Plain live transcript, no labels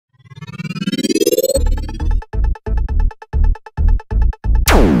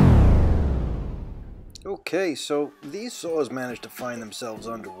Okay, so these saws managed to find themselves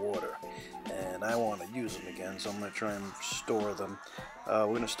underwater, and I want to use them again, so I'm going to try and restore them. We're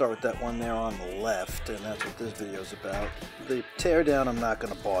going to start with that one there on the left, and that's what this video is about. The teardown I'm not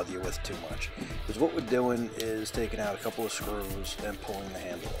going to bother you with too much, because what we're doing is taking out a couple of screws and pulling the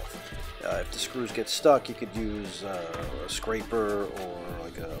handle off. If the screws get stuck, you could use a scraper or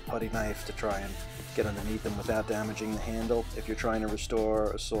like a putty knife to try and get underneath them without damaging the handle. If you're trying to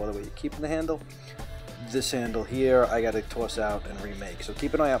restore a saw the way you're keeping the handle, this handle here I got to toss out and remake. So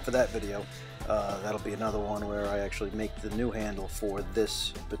keep an eye out for that video. That'll be another one where I actually make the new handle for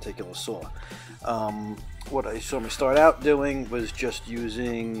this particular saw. What I saw me start out doing was just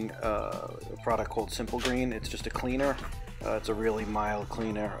using a product called Simple Green. It's just a cleaner. It's a really mild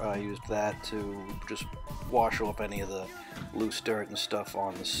cleaner. I used that to just wash off any of the loose dirt and stuff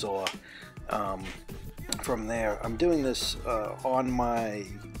on the saw. From there, I'm doing this on my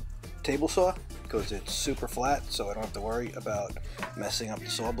table saw because it's super flat, so I don't have to worry about messing up the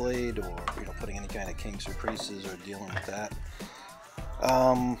saw blade or putting any kind of kinks or creases or dealing with that.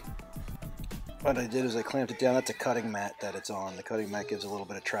 What I did is I clamped it down. That's a cutting mat that it's on. The cutting mat gives a little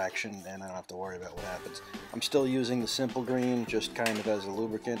bit of traction, and I don't have to worry about what happens. I'm still using the Simple Green just kind of as a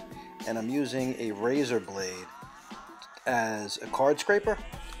lubricant, and I'm using a razor blade as a card scraper.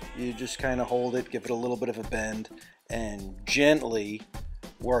 You just kind of hold it, give it a little bit of a bend, and gently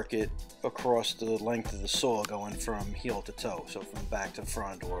work it across the length of the saw, going from heel to toe, so from back to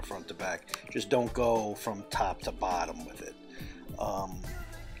front or front to back. Just don't go from top to bottom with it. I'm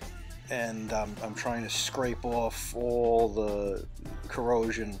trying to scrape off all the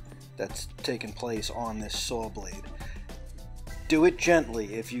corrosion that's taken place on this saw blade. Do it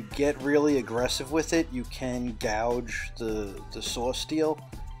gently. If you get really aggressive with it, you can gouge the saw steel,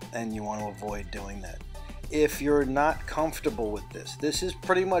 and you want to avoid doing that. If you're not comfortable with this, this is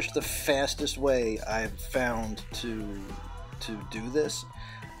pretty much the fastest way I've found to do this.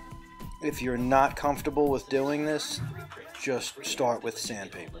 If you're not comfortable with doing this, just start with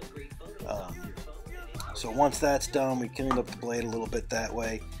sandpaper. So once that's done, we cleaned up the blade a little bit that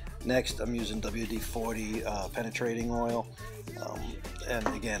way. Next, I'm using WD-40 penetrating oil, and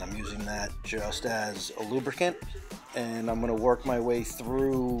again, I'm using that just as a lubricant. And I'm going to work my way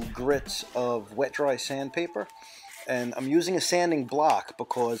through grits of wet dry sandpaper, and I'm using a sanding block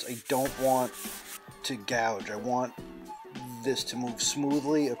because I don't want to gouge. I want this to move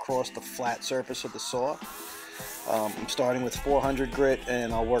smoothly across the flat surface of the saw. I'm starting with 400 grit,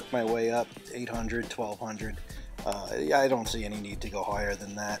 and I'll work my way up 800, 1200. I don't see any need to go higher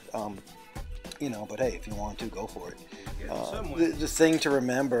than that. But hey, if you want to, go for it. The thing to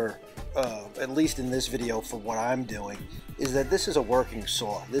remember, at least in this video for what I'm doing, is that this is a working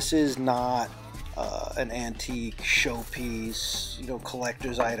saw. This is not an antique showpiece,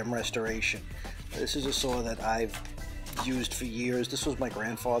 collector's item restoration. This is a saw that I've used for years. This was my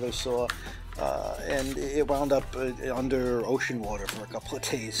grandfather's saw, and it wound up under ocean water for a couple of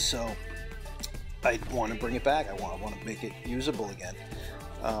days, so I want to bring it back. I want to make it usable again.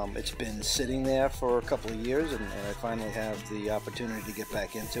 It's been sitting there for a couple of years, and I finally have the opportunity to get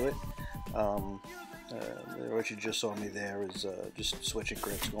back into it. What you just saw me there is just switching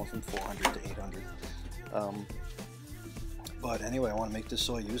grips, going from 400 to 800. But anyway, I want to make this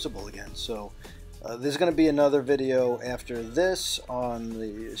saw usable again. So there's going to be another video after this on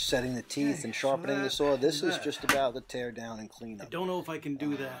the setting the teeth and sharpening the saw. This is just about the tear down and cleanup. I don't know if I can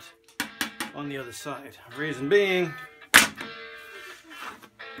do that on the other side. Reason being,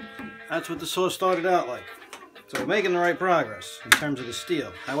 that's what the saw started out like. So we're making the right progress in terms of the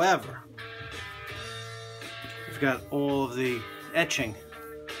steel. However, we've got all of the etching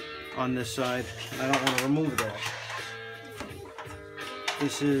on this side, and I don't want to remove that.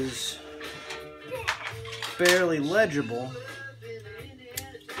 This is barely legible.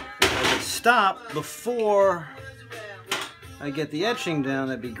 If I could stop before I get the etching down,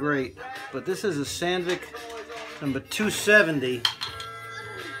 that'd be great. But this is a Sandvik number 270.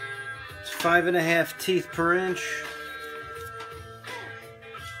 5.5 teeth per inch.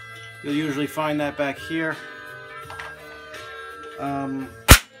 You'll usually find that back here. I'm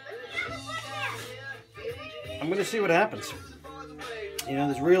going to see what happens.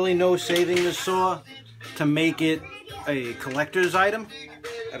 There's really no saving this saw to make it a collector's item.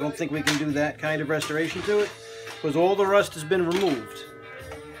 I don't think we can do that kind of restoration to it, because all the rust has been removed,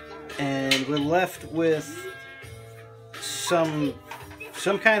 and we're left with some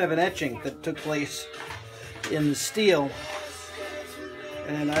kind of an etching that took place in the steel,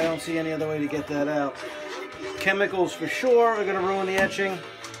 and I don't see any other way to get that out. Chemicals for sure are going to ruin the etching,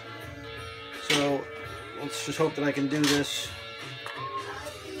 so let's just hope that I can do this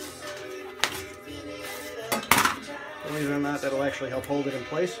Believe it or not, that'll actually help hold it in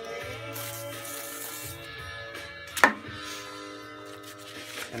place.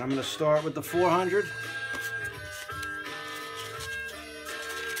 And I'm going to start with the 400.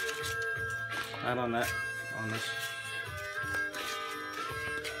 Not on that, on this.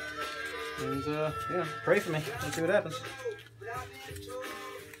 And yeah, pray for me. Let's see what happens.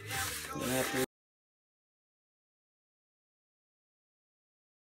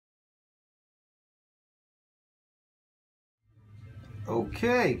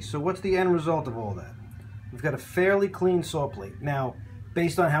 Okay, so what's the end result of all that? We've got a fairly clean saw plate. Now,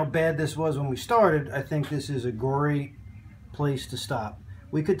 based on how bad this was when we started, I think this is a great place to stop.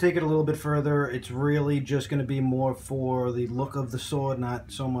 We could take it a little bit further. It's really just going to be more for the look of the saw,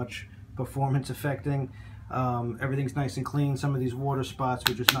 not so much performance affecting. Everything's nice and clean. Some of these water spots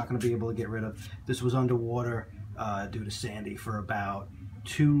we're just not going to be able to get rid of. This was underwater due to Sandy for about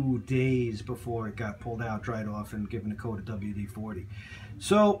 2 days before it got pulled out, dried off, and given a coat of WD-40.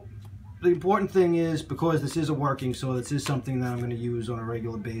 So the important thing is, because this is a working saw, this is something that I'm going to use on a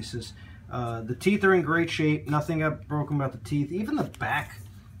regular basis. The teeth are in great shape. Nothing got broken about the teeth. Even the back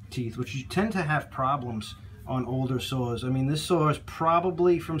teeth, which you tend to have problems on older saws. I mean, this saw is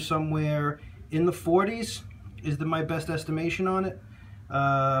probably from somewhere in the 40s, is my best estimation on it.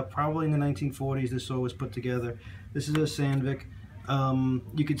 Probably in the 1940s this saw was put together. This is a Sandvik.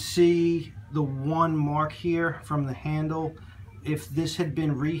 You could see the one mark here from the handle. If this had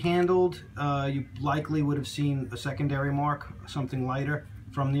been rehandled, you likely would have seen a secondary mark, something lighter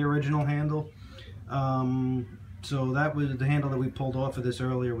from the original handle. So that was the handle that we pulled off of this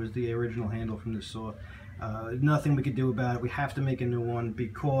earlier, was the original handle from this saw. Nothing we could do about it. We have to make a new one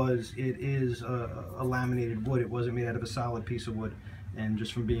because it is a laminated wood. It wasn't made out of a solid piece of wood, and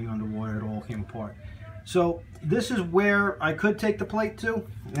just from being underwater it all came apart. So this is where I could take the plate to.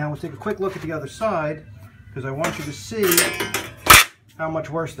 Now we'll take a quick look at the other side, because I want you to see how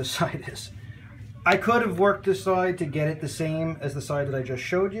much worse this side is. I could have worked this side to get it the same as the side that I just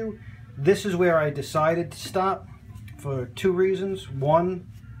showed you. This is where I decided to stop for 2 reasons. One,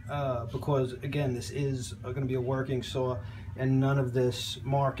 because again, this is going to be a working saw, and none of this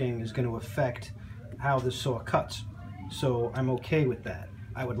marking is going to affect how this saw cuts. So I'm okay with that.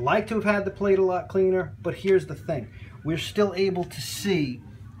 I would like to have had the plate a lot cleaner, but here's the thing. We're still able to see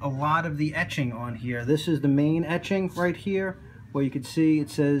a lot of the etching on here. This is the main etching right here, where you can see it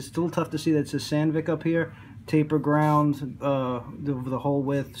says, it's a little tough to see that it says Sandvik up here, taper ground, the whole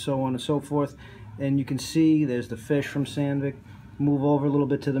width, so on and so forth. And you can see there's the fish from Sandvik. Move over a little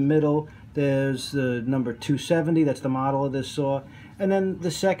bit to the middle, there's the number 270, that's the model of this saw. And then the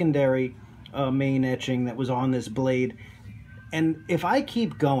secondary main etching that was on this blade. And if I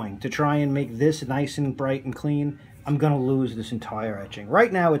keep going to try and make this nice and bright and clean, I'm going to lose this entire etching.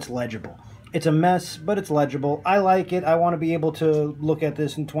 Right now it's legible. It's a mess, but it's legible. I like it. I want to be able to look at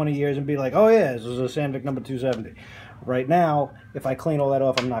this in 20 years and be like, oh yeah, this is a Sandvik number 270. Right now, if I clean all that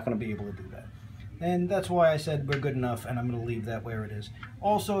off, I'm not going to be able to do that. And that's why I said we're good enough, and I'm going to leave that where it is.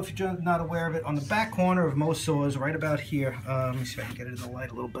 Also, if you're not aware of it, on the back corner of most saws, right about here, let me see if I can get it in the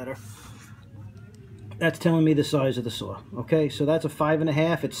light a little better. That's telling me the size of the saw. Okay, so that's a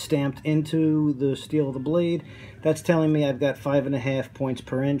 5.5. It's stamped into the steel of the blade. That's telling me I've got 5.5 points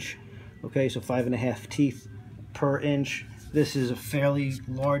per inch. Okay, so 5.5 teeth per inch. This is a fairly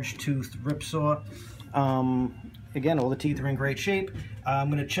large toothed rip saw. Again, all the teeth are in great shape.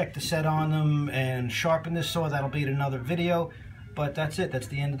 I'm going to check the set on them and sharpen this saw. That'll be in another video. But that's it. That's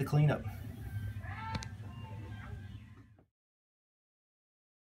the end of the cleanup.